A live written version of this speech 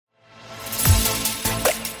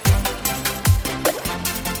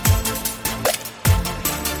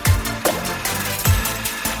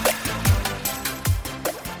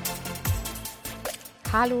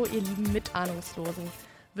Hallo, ihr lieben Mitahnungslosen.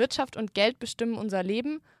 Wirtschaft und Geld bestimmen unser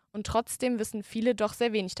Leben und trotzdem wissen viele doch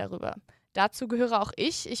sehr wenig darüber. Dazu gehöre auch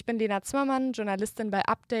ich. Ich bin Lena Zimmermann, Journalistin bei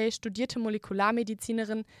Update, studierte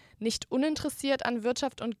Molekularmedizinerin, nicht uninteressiert an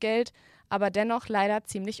Wirtschaft und Geld, aber dennoch leider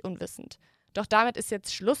ziemlich unwissend. Doch damit ist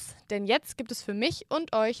jetzt Schluss, denn jetzt gibt es für mich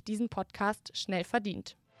und euch diesen Podcast schnell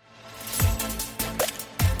verdient.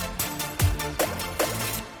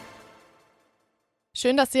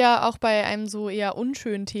 Schön, dass ihr auch bei einem so eher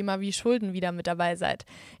unschönen Thema wie Schulden wieder mit dabei seid.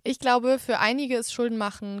 Ich glaube, für einige ist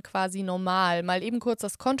Schuldenmachen quasi normal. Mal eben kurz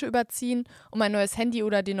das Konto überziehen, um ein neues Handy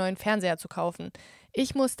oder den neuen Fernseher zu kaufen.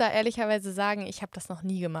 Ich muss da ehrlicherweise sagen, ich habe das noch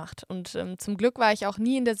nie gemacht. Und zum Glück war ich auch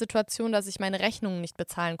nie in der Situation, dass ich meine Rechnungen nicht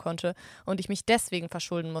bezahlen konnte und ich mich deswegen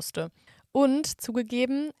verschulden musste. Und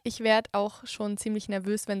zugegeben, ich werde auch schon ziemlich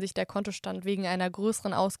nervös, wenn sich der Kontostand wegen einer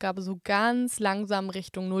größeren Ausgabe so ganz langsam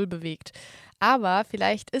Richtung Null bewegt. Aber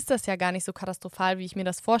vielleicht ist das ja gar nicht so katastrophal, wie ich mir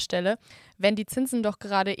das vorstelle. Wenn die Zinsen doch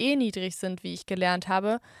gerade niedrig sind, wie ich gelernt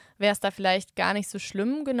habe, wäre es da vielleicht gar nicht so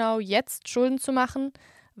schlimm, genau jetzt Schulden zu machen.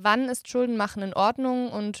 Wann ist Schuldenmachen in Ordnung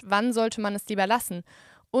und wann sollte man es lieber lassen?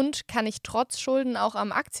 Und kann ich trotz Schulden auch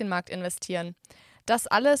am Aktienmarkt investieren? Das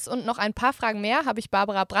alles und noch ein paar Fragen mehr habe ich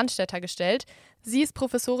Barbara Brandstätter gestellt. Sie ist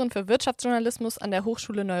Professorin für Wirtschaftsjournalismus an der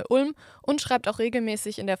Hochschule Neu-Ulm und schreibt auch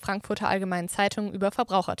regelmäßig in der Frankfurter Allgemeinen Zeitung über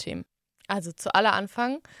Verbraucherthemen. Also zu aller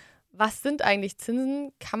Anfang, was sind eigentlich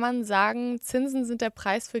Zinsen? Kann man sagen, Zinsen sind der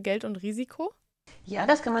Preis für Geld und Risiko? Ja,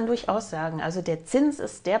 das kann man durchaus sagen. Also der Zins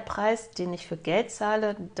ist der Preis, den ich für Geld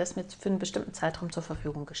zahle, das mir für einen bestimmten Zeitraum zur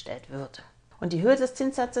Verfügung gestellt wird. Und die Höhe des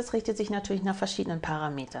Zinssatzes richtet sich natürlich nach verschiedenen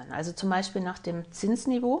Parametern. Also zum Beispiel nach dem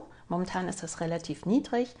Zinsniveau. Momentan ist das relativ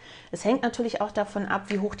niedrig. Es hängt natürlich auch davon ab,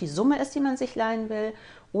 wie hoch die Summe ist, die man sich leihen will.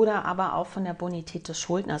 Oder aber auch von der Bonität des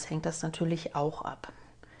Schuldners hängt das natürlich auch ab.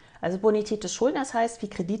 Also Bonität des Schuldners heißt, wie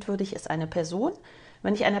kreditwürdig ist eine Person.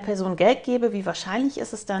 Wenn ich einer Person Geld gebe, wie wahrscheinlich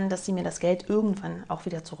ist es dann, dass sie mir das Geld irgendwann auch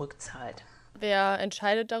wieder zurückzahlt? Wer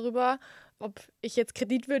entscheidet darüber, ob ich jetzt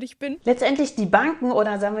kreditwürdig bin? Letztendlich die Banken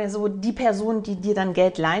oder sagen wir so, die Person, die dir dann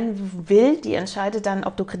Geld leihen will, die entscheidet dann,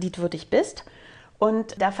 ob du kreditwürdig bist.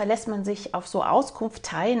 Und da verlässt man sich auf so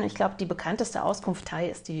Auskunfteien. Ich glaube, die bekannteste Auskunftei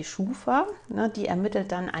ist die Schufa. Die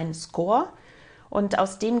ermittelt dann einen Score. Und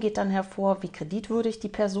aus dem geht dann hervor, wie kreditwürdig die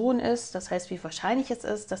Person ist. Das heißt, wie wahrscheinlich es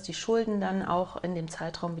ist, dass die Schulden dann auch in dem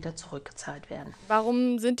Zeitraum wieder zurückgezahlt werden.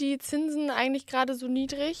 Warum sind die Zinsen eigentlich gerade so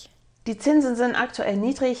niedrig? Die Zinsen sind aktuell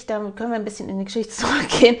niedrig, da können wir ein bisschen in die Geschichte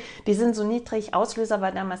zurückgehen. Die sind so niedrig, Auslöser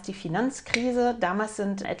war damals die Finanzkrise. Damals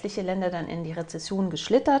sind etliche Länder dann in die Rezession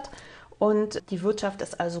geschlittert und die Wirtschaft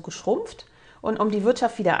ist also geschrumpft. Und um die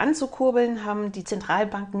Wirtschaft wieder anzukurbeln, haben die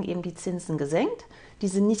Zentralbanken eben die Zinsen gesenkt.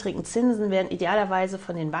 Diese niedrigen Zinsen werden idealerweise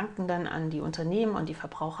von den Banken dann an die Unternehmen und die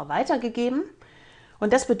Verbraucher weitergegeben.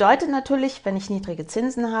 Und das bedeutet natürlich, wenn ich niedrige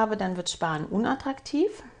Zinsen habe, dann wird Sparen unattraktiv.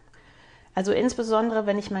 Also insbesondere,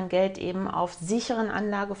 wenn ich mein Geld eben auf sicheren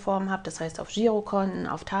Anlageformen habe, das heißt auf Girokonten,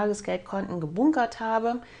 auf Tagesgeldkonten gebunkert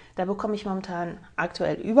habe, da bekomme ich momentan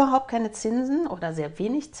aktuell überhaupt keine Zinsen oder sehr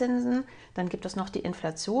wenig Zinsen. Dann gibt es noch die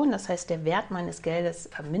Inflation, das heißt, der Wert meines Geldes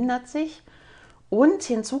vermindert sich. Und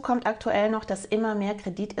hinzu kommt aktuell noch, dass immer mehr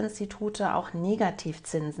Kreditinstitute auch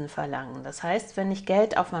Negativzinsen verlangen. Das heißt, wenn ich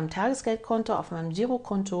Geld auf meinem Tagesgeldkonto, auf meinem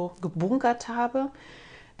Girokonto gebunkert habe,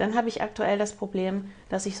 dann habe ich aktuell das Problem,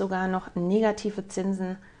 dass ich sogar noch negative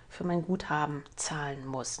Zinsen für mein Guthaben zahlen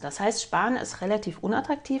muss. Das heißt, Sparen ist relativ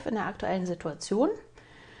unattraktiv in der aktuellen Situation.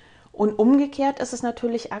 Und umgekehrt ist es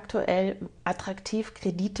natürlich aktuell attraktiv,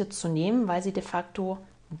 Kredite zu nehmen, weil sie de facto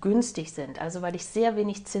günstig sind. Also weil ich sehr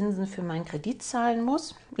wenig Zinsen für meinen Kredit zahlen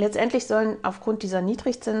muss. Letztendlich sollen aufgrund dieser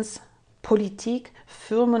Niedrigzinspolitik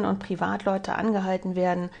Firmen und Privatleute angehalten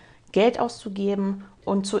werden, Geld auszugeben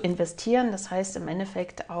und zu investieren. Das heißt im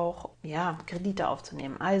Endeffekt auch Kredite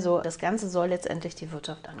aufzunehmen. Also das Ganze soll letztendlich die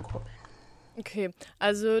Wirtschaft ankurbeln. Okay,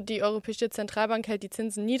 also die Europäische Zentralbank hält die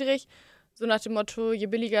Zinsen niedrig. So nach dem Motto, je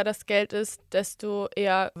billiger das Geld ist, desto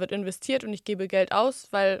eher wird investiert und ich gebe Geld aus,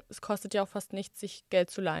 weil es kostet ja auch fast nichts, sich Geld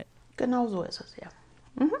zu leihen. Genau so ist es, ja.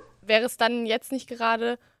 Wäre es dann jetzt nicht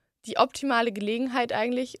gerade die optimale Gelegenheit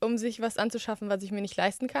eigentlich, um sich was anzuschaffen, was ich mir nicht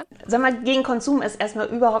leisten kann? Sag mal, gegen Konsum ist erstmal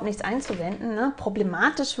überhaupt nichts einzuwenden. Ne?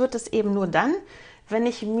 Problematisch wird es eben nur dann, wenn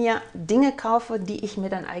ich mir Dinge kaufe, die ich mir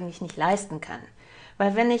dann eigentlich nicht leisten kann.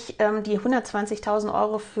 Weil wenn ich die 120.000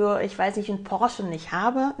 Euro für, ich weiß nicht, einen Porsche nicht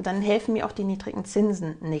habe, dann helfen mir auch die niedrigen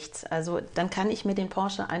Zinsen nichts. Also dann kann ich mir den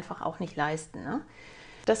Porsche einfach auch nicht leisten. Ne?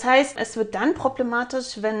 Das heißt, es wird dann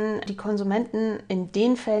problematisch, wenn die Konsumenten in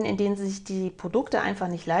den Fällen, in denen sie sich die Produkte einfach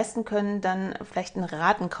nicht leisten können, dann vielleicht einen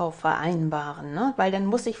Ratenkauf vereinbaren. Ne? Weil dann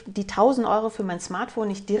muss ich die 1.000 Euro für mein Smartphone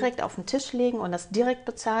nicht direkt auf den Tisch legen und das direkt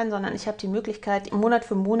bezahlen, sondern ich habe die Möglichkeit, Monat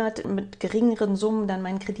für Monat mit geringeren Summen dann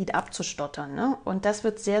meinen Kredit abzustottern. Ne? Und das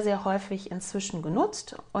wird sehr, sehr häufig inzwischen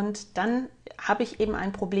genutzt. Und dann habe ich eben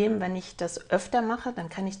ein Problem, wenn ich das öfter mache, dann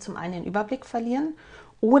kann ich zum einen den Überblick verlieren.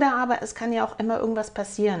 Oder aber es kann ja auch immer irgendwas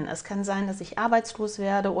passieren. Es kann sein, dass ich arbeitslos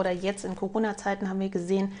werde oder jetzt in Corona-Zeiten haben wir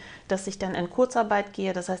gesehen, dass ich dann in Kurzarbeit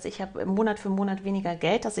gehe. Das heißt, ich habe Monat für Monat weniger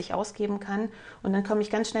Geld, das ich ausgeben kann. Und dann komme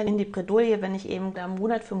ich ganz schnell in die Bredouille, wenn ich eben da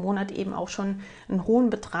Monat für Monat eben auch schon einen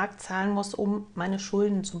hohen Betrag zahlen muss, um meine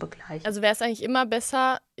Schulden zu begleichen. Also wäre es eigentlich immer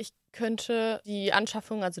besser, ich könnte die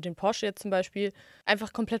Anschaffung, also den Porsche jetzt zum Beispiel,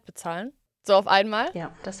 einfach komplett bezahlen? So auf einmal? Ja,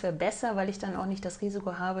 das wäre besser, weil ich dann auch nicht das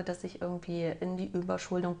Risiko habe, dass ich irgendwie in die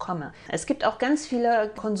Überschuldung komme. Es gibt auch ganz viele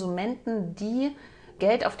Konsumenten, die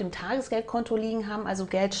Geld auf dem Tagesgeldkonto liegen haben, also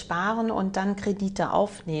Geld sparen und dann Kredite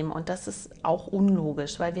aufnehmen. Und das ist auch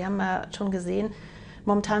unlogisch, weil wir haben ja schon gesehen,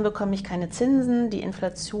 momentan bekomme ich keine Zinsen, die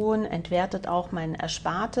Inflation entwertet auch mein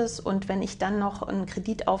Erspartes. Und wenn ich dann noch einen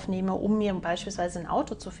Kredit aufnehme, um mir beispielsweise ein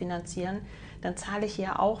Auto zu finanzieren, dann zahle ich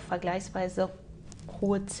ja auch vergleichsweise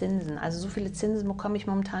hohe Zinsen. Also so viele Zinsen bekomme ich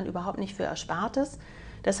momentan überhaupt nicht für Erspartes.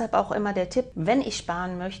 Deshalb auch immer der Tipp, wenn ich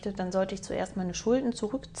sparen möchte, dann sollte ich zuerst meine Schulden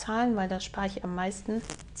zurückzahlen, weil da spare ich am meisten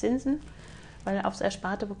Zinsen, weil aufs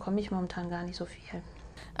Ersparte bekomme ich momentan gar nicht so viel.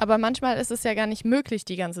 Aber manchmal ist es ja gar nicht möglich,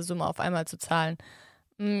 die ganze Summe auf einmal zu zahlen.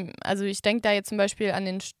 Also ich denke da jetzt zum Beispiel an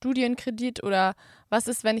den Studienkredit oder was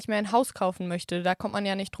ist, wenn ich mir ein Haus kaufen möchte? Da kommt man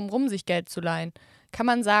ja nicht drum rum, sich Geld zu leihen. Kann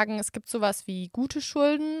man sagen, es gibt sowas wie gute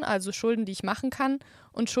Schulden, also Schulden, die ich machen kann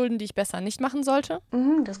und Schulden, die ich besser nicht machen sollte?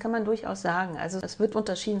 Das kann man durchaus sagen. Also es wird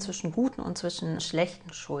unterschieden zwischen guten und zwischen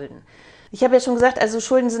schlechten Schulden. Ich habe ja schon gesagt, also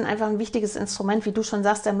Schulden sind einfach ein wichtiges Instrument, wie du schon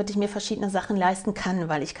sagst, damit ich mir verschiedene Sachen leisten kann,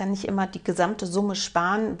 weil ich kann nicht immer die gesamte Summe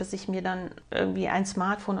sparen, bis ich mir dann irgendwie ein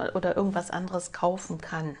Smartphone oder irgendwas anderes kaufen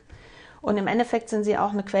kann. Und im Endeffekt sind sie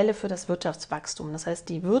auch eine Quelle für das Wirtschaftswachstum. Das heißt,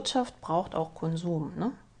 die Wirtschaft braucht auch Konsum,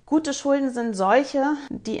 ne? Gute Schulden sind solche,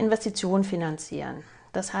 die Investitionen finanzieren.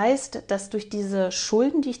 Das heißt, dass durch diese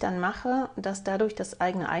Schulden, die ich dann mache, dass dadurch das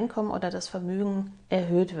eigene Einkommen oder das Vermögen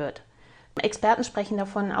erhöht wird. Experten sprechen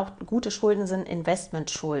davon, auch gute Schulden sind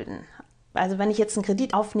Investmentschulden. Also wenn ich jetzt einen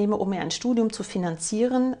Kredit aufnehme, um mir ein Studium zu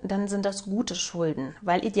finanzieren, dann sind das gute Schulden.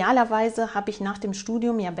 Weil idealerweise habe ich nach dem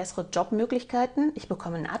Studium ja bessere Jobmöglichkeiten. Ich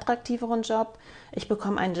bekomme einen attraktiveren Job. Ich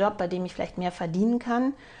bekomme einen Job, bei dem ich vielleicht mehr verdienen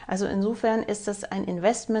kann. Also insofern ist das ein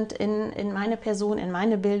Investment in meine Person, in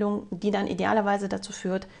meine Bildung, die dann idealerweise dazu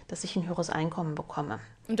führt, dass ich ein höheres Einkommen bekomme.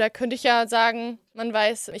 Und da könnte ich ja sagen, man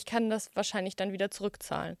weiß, ich kann das wahrscheinlich dann wieder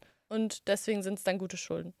zurückzahlen. Und deswegen sind es dann gute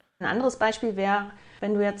Schulden. Ein anderes Beispiel wäre,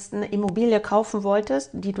 wenn du jetzt eine Immobilie kaufen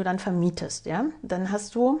wolltest, die du dann vermietest, ja? Dann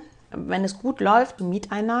hast du, wenn es gut läuft,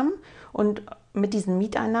 Mieteinnahmen und mit diesen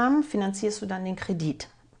Mieteinnahmen finanzierst du dann den Kredit.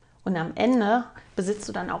 Und am Ende besitzt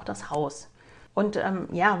du dann auch das Haus. Und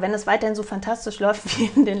wenn es weiterhin so fantastisch läuft wie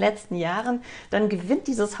in den letzten Jahren, dann gewinnt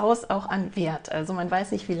dieses Haus auch an Wert. Also man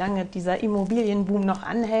weiß nicht, wie lange dieser Immobilienboom noch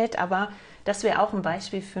anhält, aber das wäre auch ein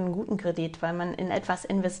Beispiel für einen guten Kredit, weil man in etwas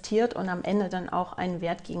investiert und am Ende dann auch einen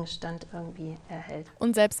Wertgegenstand irgendwie erhält.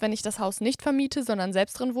 Und selbst wenn ich das Haus nicht vermiete, sondern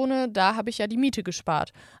selbst drin wohne, da habe ich ja die Miete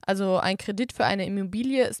gespart. Also ein Kredit für eine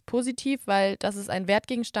Immobilie ist positiv, weil das ist ein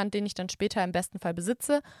Wertgegenstand, den ich dann später im besten Fall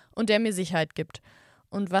besitze und der mir Sicherheit gibt.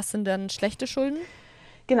 Und was sind dann schlechte Schulden?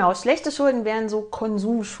 Genau, schlechte Schulden wären so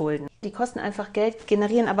Konsumschulden. Die kosten einfach Geld,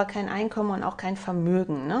 generieren aber kein Einkommen und auch kein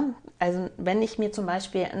Vermögen, ne? Also wenn ich mir zum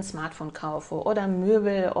Beispiel ein Smartphone kaufe oder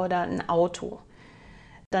Möbel oder ein Auto,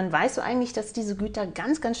 dann weißt du eigentlich, dass diese Güter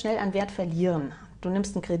ganz, ganz schnell an Wert verlieren. Du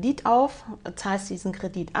nimmst einen Kredit auf, zahlst diesen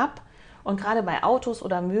Kredit ab. Und gerade bei Autos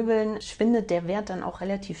oder Möbeln schwindet der Wert dann auch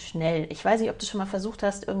relativ schnell. Ich weiß nicht, ob du schon mal versucht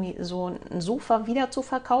hast, irgendwie so ein Sofa wieder zu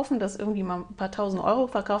verkaufen, das irgendwie mal ein paar tausend Euro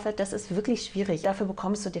verkauft wird. Das ist wirklich schwierig. Dafür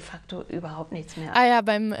bekommst du de facto überhaupt nichts mehr. Ah ja,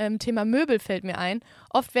 beim Thema Möbel fällt mir ein.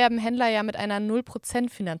 Oft werben Händler ja mit einer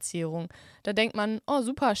 0% Finanzierung. Da denkt man, oh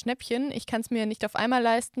super, Schnäppchen, ich kann es mir nicht auf einmal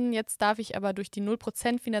leisten. Jetzt darf ich aber durch die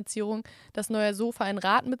 0% Finanzierung das neue Sofa in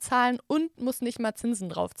Raten bezahlen und muss nicht mal Zinsen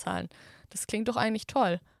drauf zahlen. Das klingt doch eigentlich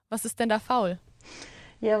toll. Was ist denn da faul?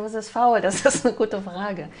 Ja, was ist faul? Das ist eine gute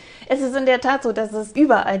Frage. Es ist in der Tat so, dass es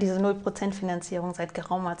überall diese 0% Finanzierung seit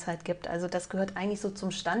geraumer Zeit gibt. Also das gehört eigentlich so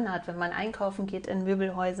zum Standard. Wenn man einkaufen geht in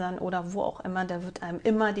Möbelhäusern oder wo auch immer, da wird einem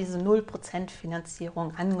immer diese 0%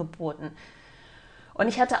 Finanzierung angeboten. Und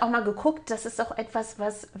ich hatte auch mal geguckt, das ist auch etwas,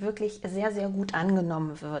 was wirklich sehr, sehr gut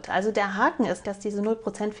angenommen wird. Also der Haken ist, dass diese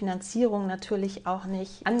 0% Finanzierung natürlich auch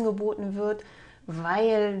nicht angeboten wird,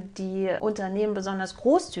 weil die Unternehmen besonders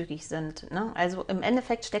großzügig sind. Ne? Also im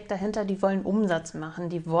Endeffekt steckt dahinter, die wollen Umsatz machen.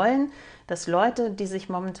 Die wollen, dass Leute, die sich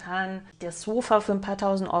momentan das Sofa für ein paar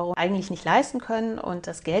tausend Euro eigentlich nicht leisten können und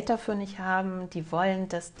das Geld dafür nicht haben, die wollen,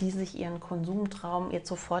 dass die sich ihren Konsumtraum jetzt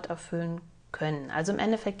sofort erfüllen können. Also im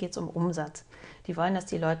Endeffekt geht es um Umsatz. Die wollen, dass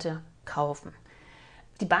die Leute kaufen.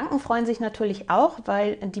 Die Banken freuen sich natürlich auch,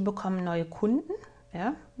 weil die bekommen neue Kunden.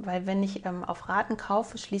 Ja, weil wenn ich auf Raten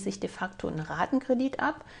kaufe, schließe ich de facto einen Ratenkredit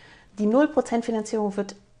ab. Die 0% Finanzierung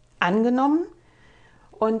wird angenommen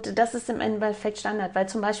und das ist im Endeffekt Standard, weil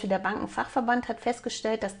zum Beispiel der Bankenfachverband hat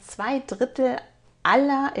festgestellt, dass 2/3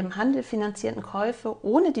 aller im Handel finanzierten Käufe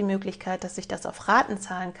ohne die Möglichkeit, dass ich das auf Raten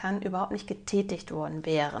zahlen kann, überhaupt nicht getätigt worden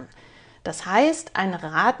wären. Das heißt, eine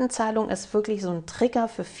Ratenzahlung ist wirklich so ein Trigger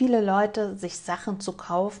für viele Leute, sich Sachen zu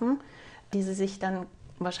kaufen, die sie sich dann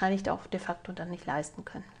wahrscheinlich auch de facto dann nicht leisten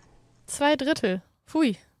können. 2/3.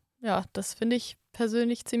 Pfui. Ja, das finde ich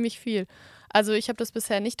persönlich ziemlich viel. Also ich habe das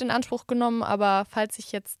bisher nicht in Anspruch genommen, aber falls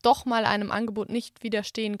ich jetzt doch mal einem Angebot nicht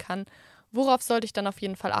widerstehen kann, worauf sollte ich dann auf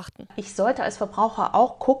jeden Fall achten? Ich sollte als Verbraucher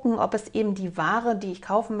auch gucken, ob es eben die Ware, die ich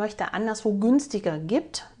kaufen möchte, anderswo günstiger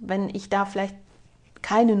gibt, wenn ich da vielleicht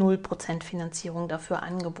keine 0% Finanzierung dafür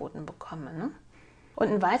angeboten bekomme. Ne? Und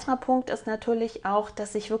ein weiterer Punkt ist natürlich auch,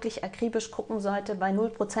 dass ich wirklich akribisch gucken sollte bei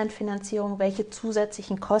 0% Finanzierung, welche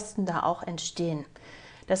zusätzlichen Kosten da auch entstehen.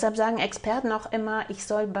 Deshalb sagen Experten auch immer, ich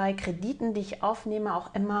soll bei Krediten, die ich aufnehme,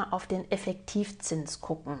 auch immer auf den Effektivzins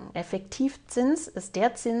gucken. Effektivzins ist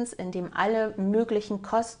der Zins, in dem alle möglichen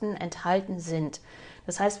Kosten enthalten sind.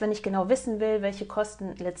 Das heißt, wenn ich genau wissen will, welche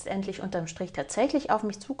Kosten letztendlich unterm Strich tatsächlich auf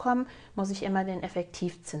mich zukommen, muss ich immer den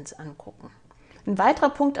Effektivzins angucken. Ein weiterer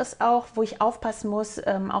Punkt ist auch, wo ich aufpassen muss,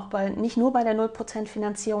 nicht nur bei der 0%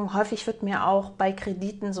 Finanzierung, häufig wird mir auch bei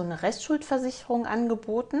Krediten so eine Restschuldversicherung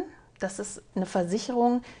angeboten. Das ist eine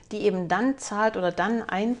Versicherung, die eben dann zahlt oder dann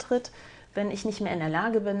eintritt, wenn ich nicht mehr in der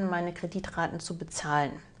Lage bin, meine Kreditraten zu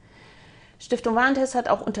bezahlen. Stiftung Warentest hat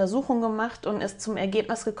auch Untersuchungen gemacht und ist zum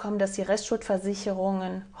Ergebnis gekommen, dass die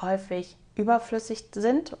Restschuldversicherungen häufig überflüssig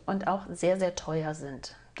sind und auch sehr, sehr teuer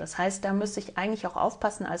sind. Das heißt, da müsste ich eigentlich auch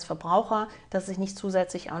aufpassen als Verbraucher, dass ich nicht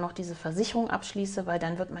zusätzlich auch noch diese Versicherung abschließe, weil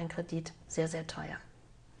dann wird mein Kredit sehr, sehr teuer.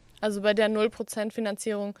 Also bei der 0%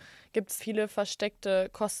 Finanzierung gibt es viele versteckte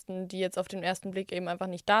Kosten, die jetzt auf den ersten Blick eben einfach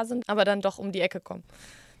nicht da sind, aber dann doch um die Ecke kommen.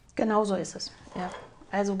 Genau so ist es. Ja.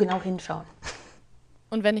 Also genau hinschauen.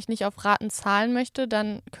 Und wenn ich nicht auf Raten zahlen möchte,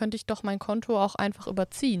 dann könnte ich doch mein Konto auch einfach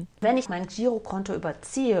überziehen. Wenn ich mein Girokonto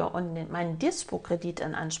überziehe und meinen Dispo-Kredit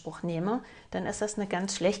in Anspruch nehme, dann ist das eine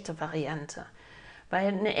ganz schlechte Variante. Weil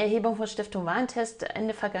eine Erhebung von Stiftung Warentest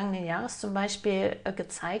Ende vergangenen Jahres zum Beispiel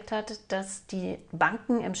gezeigt hat, dass die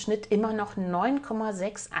Banken im Schnitt immer noch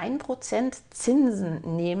 9,61%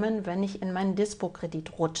 Zinsen nehmen, wenn ich in meinen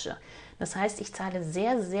Dispo-Kredit rutsche. Das heißt, ich zahle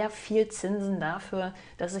sehr, sehr viel Zinsen dafür,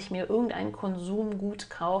 dass ich mir irgendein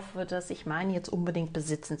Konsumgut kaufe, das ich meine, jetzt unbedingt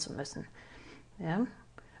besitzen zu müssen. Ja?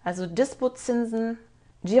 Also Dispo-Zinsen,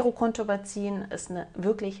 Girokonto überziehen ist eine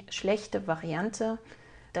wirklich schlechte Variante.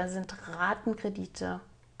 Da sind Ratenkredite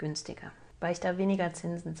günstiger, weil ich da weniger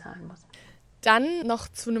Zinsen zahlen muss. Dann noch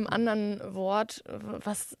zu einem anderen Wort,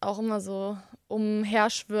 was auch immer so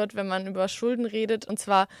umherschwirrt, wenn man über Schulden redet, und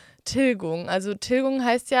zwar Tilgung. Also Tilgung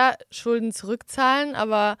heißt ja Schulden zurückzahlen,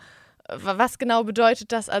 aber was genau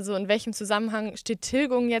bedeutet das? Also in welchem Zusammenhang steht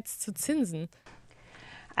Tilgung jetzt zu Zinsen?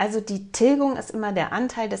 Also die Tilgung ist immer der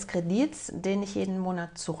Anteil des Kredits, den ich jeden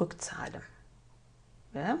Monat zurückzahle.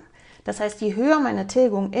 Ja? Das heißt, je höher meine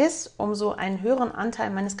Tilgung ist, umso einen höheren Anteil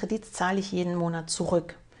meines Kredits zahle ich jeden Monat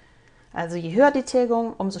zurück. Also je höher die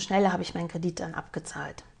Tilgung, umso schneller habe ich meinen Kredit dann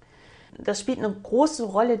abgezahlt. Das spielt eine große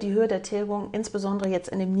Rolle, die Höhe der Tilgung, insbesondere jetzt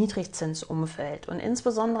in dem Niedrigzinsumfeld und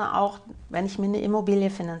insbesondere auch, wenn ich mir eine Immobilie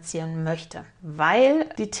finanzieren möchte. Weil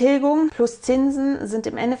die Tilgung plus Zinsen sind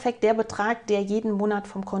im Endeffekt der Betrag, der jeden Monat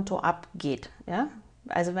vom Konto abgeht. Ja?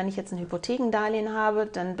 Also wenn ich jetzt ein Hypothekendarlehen habe,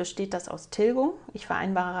 dann besteht das aus Tilgung. Ich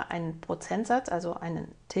vereinbare einen Prozentsatz, also eine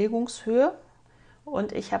Tilgungshöhe,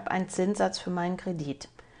 und ich habe einen Zinssatz für meinen Kredit.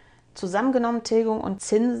 Zusammengenommen Tilgung und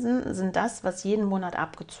Zinsen sind das, was jeden Monat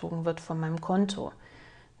abgezogen wird von meinem Konto.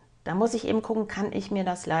 Da muss ich eben gucken, kann ich mir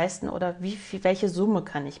das leisten oder welche Summe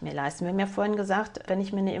kann ich mir leisten. Wir haben ja vorhin gesagt, wenn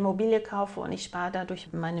ich mir eine Immobilie kaufe und ich spare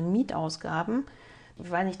dadurch meine Mietausgaben,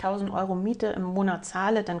 weil ich 1.000 Euro Miete im Monat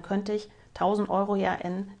zahle, dann könnte ich 1.000 Euro ja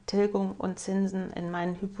in Tilgung und Zinsen in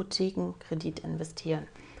meinen Hypothekenkredit investieren.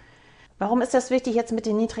 Warum ist das wichtig jetzt mit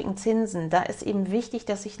den niedrigen Zinsen? Da ist eben wichtig,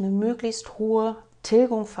 dass ich eine möglichst hohe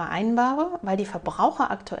Tilgung vereinbare, weil die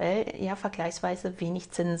Verbraucher aktuell ja vergleichsweise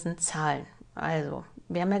wenig Zinsen zahlen. Also,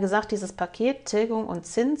 wir haben ja gesagt, dieses Paket Tilgung und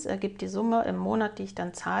Zins ergibt die Summe im Monat, die ich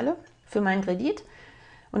dann zahle für meinen Kredit.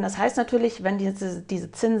 Und das heißt natürlich, wenn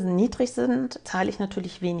diese Zinsen niedrig sind, zahle ich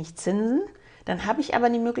natürlich wenig Zinsen. Dann habe ich aber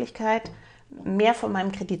die Möglichkeit, mehr von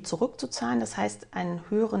meinem Kredit zurückzuzahlen, das heißt, einen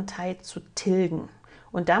höheren Teil zu tilgen.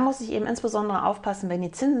 Und da muss ich eben insbesondere aufpassen, wenn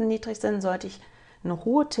die Zinsen niedrig sind, sollte ich eine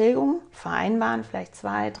hohe Tilgung vereinbaren, vielleicht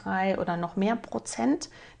 2, 3 oder noch mehr Prozent,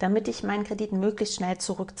 damit ich meinen Kredit möglichst schnell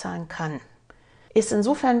zurückzahlen kann. Ist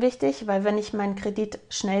insofern wichtig, weil wenn ich meinen Kredit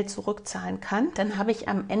schnell zurückzahlen kann, dann habe ich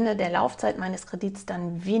am Ende der Laufzeit meines Kredits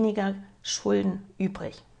dann weniger Schulden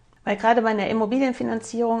übrig. Weil gerade bei einer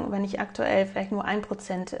Immobilienfinanzierung, wenn ich aktuell vielleicht nur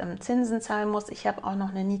 1% Zinsen zahlen muss, ich habe auch noch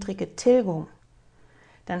eine niedrige Tilgung,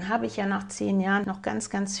 dann habe ich ja nach 10 Jahren noch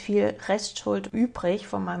ganz, ganz viel Restschuld übrig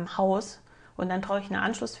von meinem Haus und dann brauche ich eine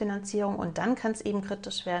Anschlussfinanzierung und dann kann es eben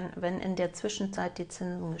kritisch werden, wenn in der Zwischenzeit die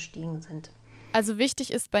Zinsen gestiegen sind. Also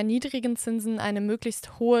wichtig ist bei niedrigen Zinsen eine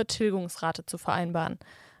möglichst hohe Tilgungsrate zu vereinbaren.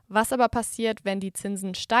 Was aber passiert, wenn die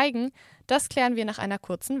Zinsen steigen, das klären wir nach einer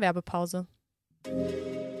kurzen Werbepause.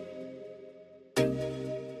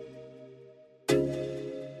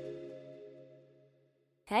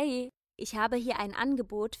 Hey, ich habe hier ein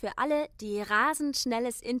Angebot für alle, die rasend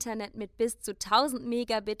schnelles Internet mit bis zu 1000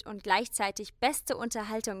 Megabit und gleichzeitig beste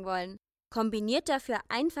Unterhaltung wollen. Kombiniert dafür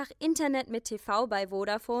einfach Internet mit TV bei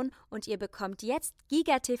Vodafone und ihr bekommt jetzt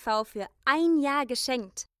GigaTV für 1 Jahr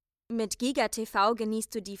geschenkt. Mit GigaTV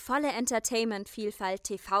genießt du die volle Entertainment-Vielfalt,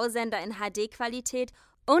 TV-Sender in HD-Qualität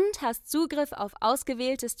und hast Zugriff auf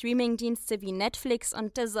ausgewählte Streamingdienste wie Netflix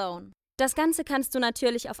und DAZN. Das Ganze kannst du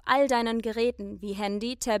natürlich auf all deinen Geräten wie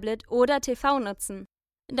Handy, Tablet oder TV nutzen.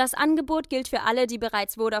 Das Angebot gilt für alle, die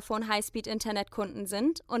bereits Vodafone Highspeed-Internet-Kunden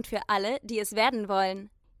sind und für alle, die es werden wollen.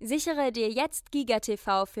 Sichere dir jetzt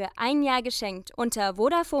GigaTV für 1 Jahr geschenkt unter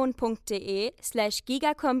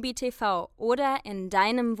vodafone.de/gigakombitv oder in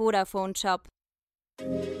deinem Vodafone-Shop.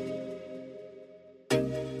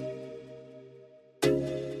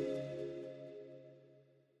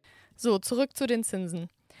 So, zurück zu den Zinsen.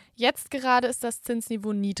 Jetzt gerade ist das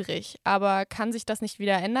Zinsniveau niedrig, aber kann sich das nicht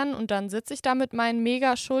wieder ändern und dann sitze ich da mit meinen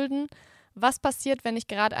Mega-Schulden? Was passiert, wenn ich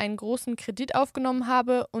gerade einen großen Kredit aufgenommen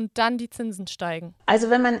habe und dann die Zinsen steigen? Also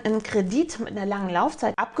wenn man einen Kredit mit einer langen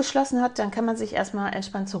Laufzeit abgeschlossen hat, dann kann man sich erstmal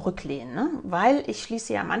entspannt zurücklehnen, ne? Weil ich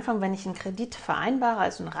schließe ja am Anfang, wenn ich einen Kredit vereinbare,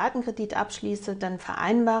 also einen Ratenkredit abschließe, dann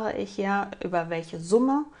vereinbare ich ja über welche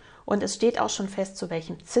Summe und es steht auch schon fest, zu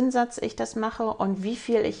welchem Zinssatz ich das mache und wie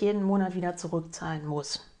viel ich jeden Monat wieder zurückzahlen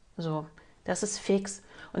muss. So, das ist fix.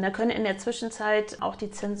 Und da können in der Zwischenzeit auch die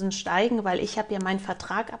Zinsen steigen, weil ich habe ja meinen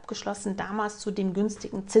Vertrag abgeschlossen damals zu dem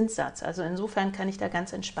günstigen Zinssatz. Also insofern kann ich da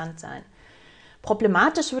ganz entspannt sein.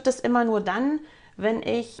 Problematisch wird es immer nur dann, wenn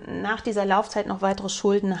ich nach dieser Laufzeit noch weitere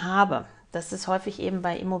Schulden habe. Das ist häufig eben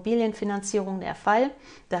bei Immobilienfinanzierung der Fall.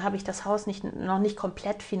 Da habe ich das Haus noch nicht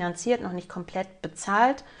komplett finanziert, noch nicht komplett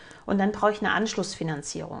bezahlt und dann brauche ich eine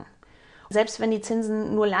Anschlussfinanzierung. Selbst wenn die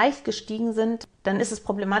Zinsen nur leicht gestiegen sind, dann ist es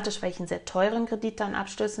problematisch, weil ich einen sehr teuren Kredit dann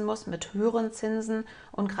abschließen muss mit höheren Zinsen.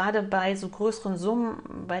 Und gerade bei so größeren Summen,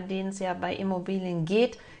 bei denen es ja bei Immobilien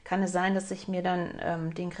geht, kann es sein, dass ich mir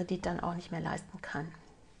dann den Kredit dann auch nicht mehr leisten kann.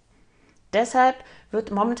 Deshalb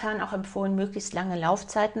wird momentan auch empfohlen, möglichst lange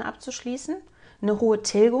Laufzeiten abzuschließen, eine hohe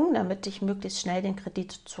Tilgung, damit ich möglichst schnell den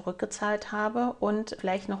Kredit zurückgezahlt habe und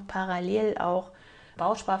vielleicht noch parallel auch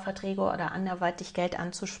Bausparverträge oder anderweitig Geld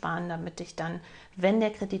anzusparen, damit ich dann, wenn der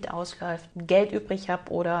Kredit ausläuft, Geld übrig habe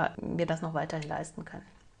oder mir das noch weiterhin leisten kann.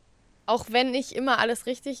 Auch wenn ich immer alles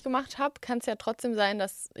richtig gemacht habe, kann es ja trotzdem sein,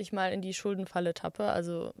 dass ich mal in die Schuldenfalle tappe.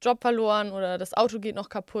 Also Job verloren oder das Auto geht noch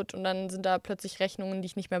kaputt und dann sind da plötzlich Rechnungen, die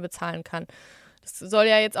ich nicht mehr bezahlen kann. Das soll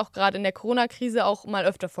ja jetzt auch gerade in der Corona-Krise auch mal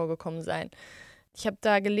öfter vorgekommen sein. Ich habe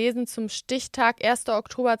da gelesen, zum Stichtag 1.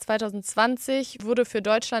 Oktober 2020 wurde für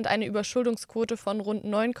Deutschland eine Überschuldungsquote von rund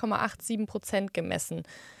 9,87% gemessen.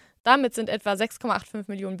 Damit sind etwa 6,85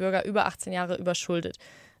 Millionen Bürger über 18 Jahre überschuldet.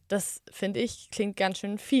 Das, finde ich, klingt ganz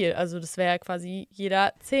schön viel. Also das wäre ja quasi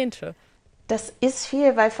jeder Zehnte. Das ist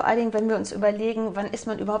viel, weil vor allen Dingen, wenn wir uns überlegen, wann ist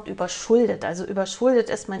man überhaupt überschuldet? Also überschuldet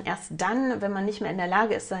ist man erst dann, wenn man nicht mehr in der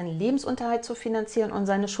Lage ist, seinen Lebensunterhalt zu finanzieren und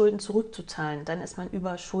seine Schulden zurückzuzahlen. Dann ist man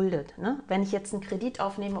überschuldet, ne? Wenn ich jetzt einen Kredit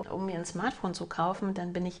aufnehme, um mir ein Smartphone zu kaufen,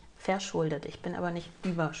 dann bin ich verschuldet. Ich bin aber nicht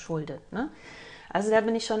überschuldet, ne? Also da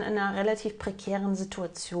bin ich schon in einer relativ prekären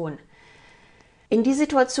Situation. In die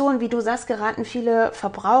Situation, wie du sagst, geraten viele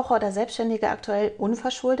Verbraucher oder Selbstständige aktuell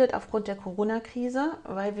unverschuldet aufgrund der Corona-Krise,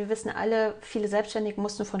 weil wir wissen alle, viele Selbstständige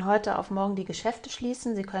mussten von heute auf morgen die Geschäfte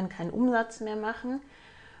schließen, sie können keinen Umsatz mehr machen.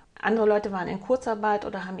 Andere Leute waren in Kurzarbeit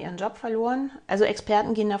oder haben ihren Job verloren. Also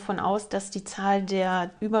Experten gehen davon aus, dass die Zahl der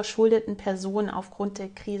überschuldeten Personen aufgrund der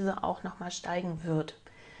Krise auch nochmal steigen wird.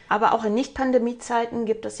 Aber auch in Nicht-Pandemie-Zeiten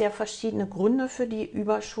gibt es ja verschiedene Gründe für die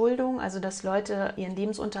Überschuldung, also dass Leute ihren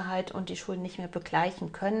Lebensunterhalt und die Schulden nicht mehr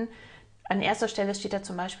begleichen können. An erster Stelle steht da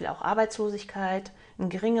zum Beispiel auch Arbeitslosigkeit, ein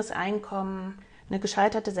geringes Einkommen, eine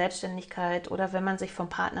gescheiterte Selbstständigkeit oder wenn man sich vom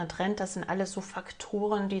Partner trennt. Das sind alles so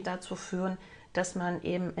Faktoren, die dazu führen, dass man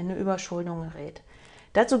eben in eine Überschuldung gerät.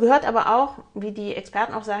 Dazu gehört aber auch, wie die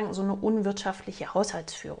Experten auch sagen, so eine unwirtschaftliche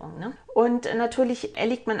Haushaltsführung. Ne? Und natürlich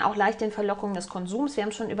erliegt man auch leicht den Verlockungen des Konsums. Wir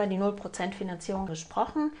haben schon über die 0% Finanzierung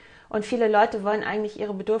gesprochen. Und viele Leute wollen eigentlich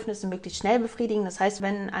ihre Bedürfnisse möglichst schnell befriedigen. Das heißt,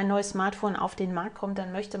 wenn ein neues Smartphone auf den Markt kommt,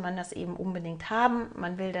 dann möchte man das eben unbedingt haben.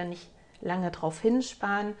 Man will da nicht lange drauf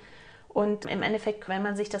hinsparen. Und im Endeffekt, wenn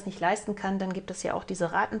man sich das nicht leisten kann, dann gibt es ja auch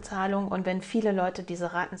diese Ratenzahlung. Und wenn viele Leute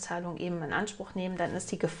diese Ratenzahlung eben in Anspruch nehmen, dann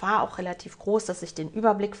ist die Gefahr auch relativ groß, dass ich den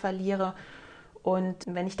Überblick verliere. Und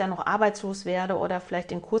wenn ich dann noch arbeitslos werde oder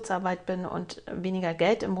vielleicht in Kurzarbeit bin und weniger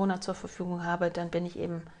Geld im Monat zur Verfügung habe, dann bin ich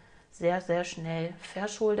eben sehr, sehr schnell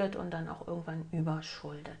verschuldet und dann auch irgendwann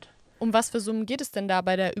überschuldet. Um was für Summen geht es denn da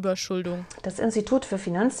bei der Überschuldung? Das Institut für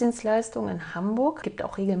Finanzdienstleistungen in Hamburg gibt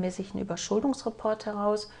auch regelmäßig einen Überschuldungsreport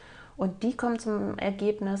heraus. Und die kommen zum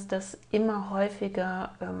Ergebnis, dass immer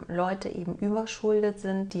häufiger Leute eben überschuldet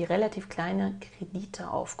sind, die relativ kleine Kredite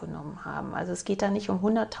aufgenommen haben. Also es geht da nicht um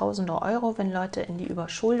Hunderttausende Euro, wenn Leute in die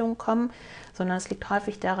Überschuldung kommen, sondern es liegt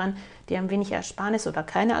häufig daran, die haben wenig Ersparnisse oder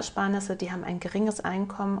keine Ersparnisse, die haben ein geringes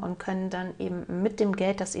Einkommen und können dann eben mit dem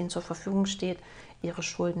Geld, das ihnen zur Verfügung steht, ihre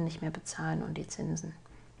Schulden nicht mehr bezahlen und die Zinsen.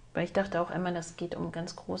 Weil ich dachte auch immer, das geht um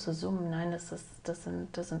ganz große Summen. Nein, das sind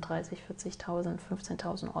 30.000, 40.000,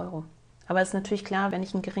 15.000 Euro. Aber es ist natürlich klar, wenn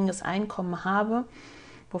ich ein geringes Einkommen habe,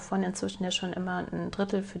 wovon inzwischen ja schon immer ein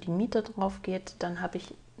Drittel für die Miete drauf geht, dann habe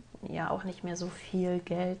ich ja auch nicht mehr so viel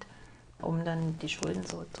Geld, um dann die Schulden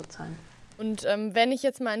zurückzuzahlen. Und wenn ich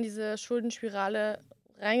jetzt mal in diese Schuldenspirale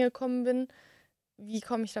reingekommen bin, wie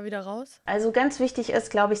komme ich da wieder raus? Also ganz wichtig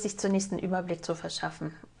ist, glaube ich, sich zunächst einen Überblick zu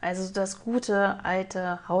verschaffen. Also das gute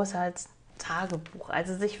alte Haushaltstagebuch.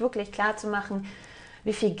 Also sich wirklich klar zu machen,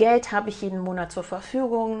 wie viel Geld habe ich jeden Monat zur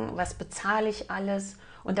Verfügung, was bezahle ich alles.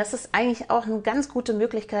 Und das ist eigentlich auch eine ganz gute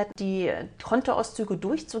Möglichkeit, die Kontoauszüge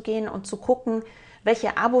durchzugehen und zu gucken,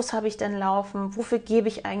 welche Abos habe ich denn laufen, wofür gebe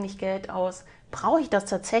ich eigentlich Geld aus. Brauche ich das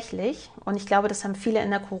tatsächlich? Und ich glaube, das haben viele in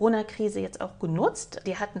der Corona-Krise jetzt auch genutzt.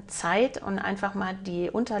 Die hatten Zeit, um einfach mal die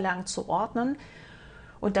Unterlagen zu ordnen.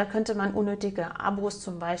 Und da könnte man unnötige Abos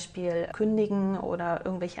zum Beispiel kündigen oder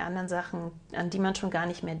irgendwelche anderen Sachen, an die man schon gar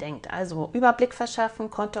nicht mehr denkt. Also Überblick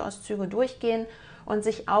verschaffen, Kontoauszüge durchgehen und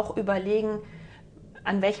sich auch überlegen,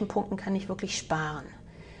 an welchen Punkten kann ich wirklich sparen.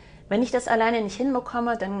 Wenn ich das alleine nicht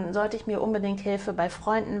hinbekomme, dann sollte ich mir unbedingt Hilfe bei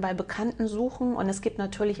Freunden, bei Bekannten suchen. Und es gibt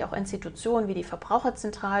natürlich auch Institutionen wie die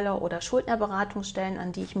Verbraucherzentrale oder Schuldnerberatungsstellen,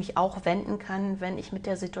 an die ich mich auch wenden kann, wenn ich mit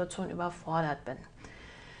der Situation überfordert bin.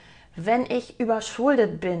 Wenn ich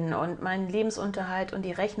überschuldet bin und meinen Lebensunterhalt und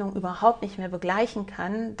die Rechnung überhaupt nicht mehr begleichen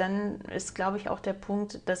kann, dann ist, glaube ich, auch der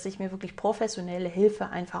Punkt, dass ich mir wirklich professionelle Hilfe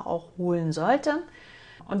einfach auch holen sollte.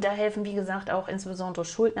 Und da helfen, wie gesagt, auch insbesondere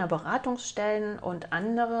Schuldnerberatungsstellen und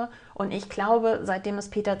andere. Und ich glaube, seitdem es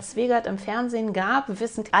Peter Zwegert im Fernsehen gab,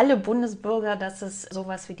 wissen alle Bundesbürger, dass es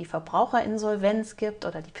sowas wie die Verbraucherinsolvenz gibt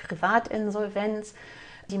oder die Privatinsolvenz,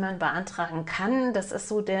 die man beantragen kann. Das ist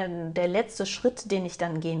so der letzte Schritt, den ich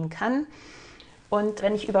dann gehen kann. Und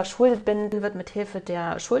wenn ich überschuldet bin, wird mit Hilfe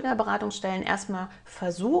der Schuldnerberatungsstellen erstmal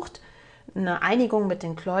versucht, eine Einigung mit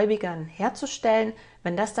den Gläubigern herzustellen.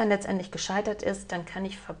 Wenn das dann letztendlich gescheitert ist, dann kann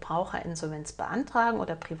ich Verbraucherinsolvenz beantragen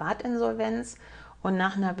oder Privatinsolvenz. Und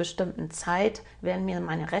nach einer bestimmten Zeit werden mir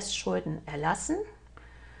meine Restschulden erlassen.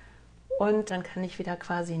 Und dann kann ich wieder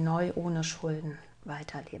quasi neu ohne Schulden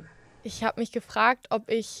weiterleben. Ich habe mich gefragt, ob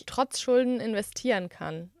ich trotz Schulden investieren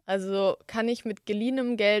kann. Also kann ich mit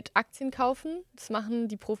geliehenem Geld Aktien kaufen? Das machen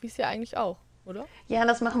die Profis ja eigentlich auch, oder? Ja,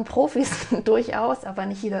 das machen Profis durchaus, aber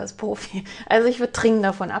nicht jeder ist Profi. Also ich würde dringend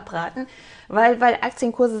davon abraten, weil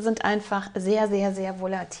Aktienkurse sind einfach sehr, sehr, sehr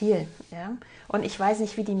volatil. Ja? Und ich weiß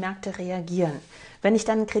nicht, wie die Märkte reagieren. Wenn ich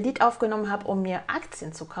dann einen Kredit aufgenommen habe, um mir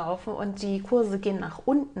Aktien zu kaufen und die Kurse gehen nach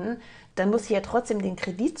unten, dann muss ich ja trotzdem den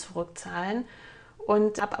Kredit zurückzahlen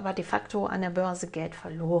und habe aber de facto an der Börse Geld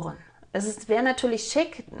verloren. Es wäre natürlich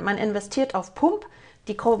schick, man investiert auf Pump,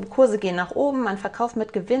 die Kurse gehen nach oben, man verkauft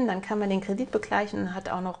mit Gewinn, dann kann man den Kredit begleichen und hat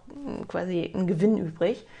auch noch quasi einen Gewinn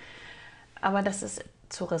übrig. Aber das ist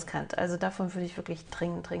zu riskant. Also davon würde ich wirklich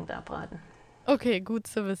dringend abraten. Okay, gut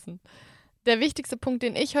zu wissen. Der wichtigste Punkt,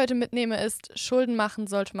 den ich heute mitnehme, ist, Schulden machen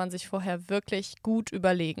sollte man sich vorher wirklich gut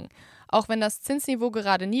überlegen. Auch wenn das Zinsniveau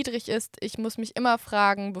gerade niedrig ist, ich muss mich immer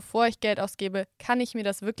fragen, bevor ich Geld ausgebe, kann ich mir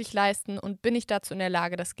das wirklich leisten und bin ich dazu in der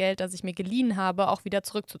Lage, das Geld, das ich mir geliehen habe, auch wieder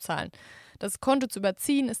zurückzuzahlen. Das Konto zu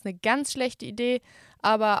überziehen ist eine ganz schlechte Idee,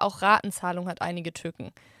 aber auch Ratenzahlung hat einige Tücken.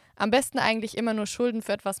 Am besten eigentlich immer nur Schulden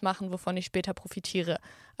für etwas machen, wovon ich später profitiere.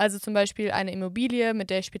 Also zum Beispiel eine Immobilie, mit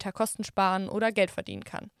der ich später Kosten sparen oder Geld verdienen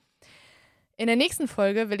kann. In der nächsten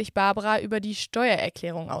Folge will ich Barbara über die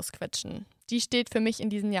Steuererklärung ausquetschen. Die steht für mich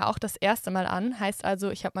in diesem Jahr auch das erste Mal an, heißt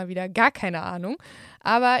also, ich habe mal wieder gar keine Ahnung.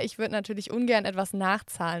 Aber ich würde natürlich ungern etwas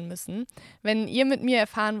nachzahlen müssen. Wenn ihr mit mir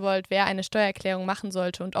erfahren wollt, wer eine Steuererklärung machen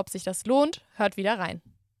sollte und ob sich das lohnt, hört wieder rein.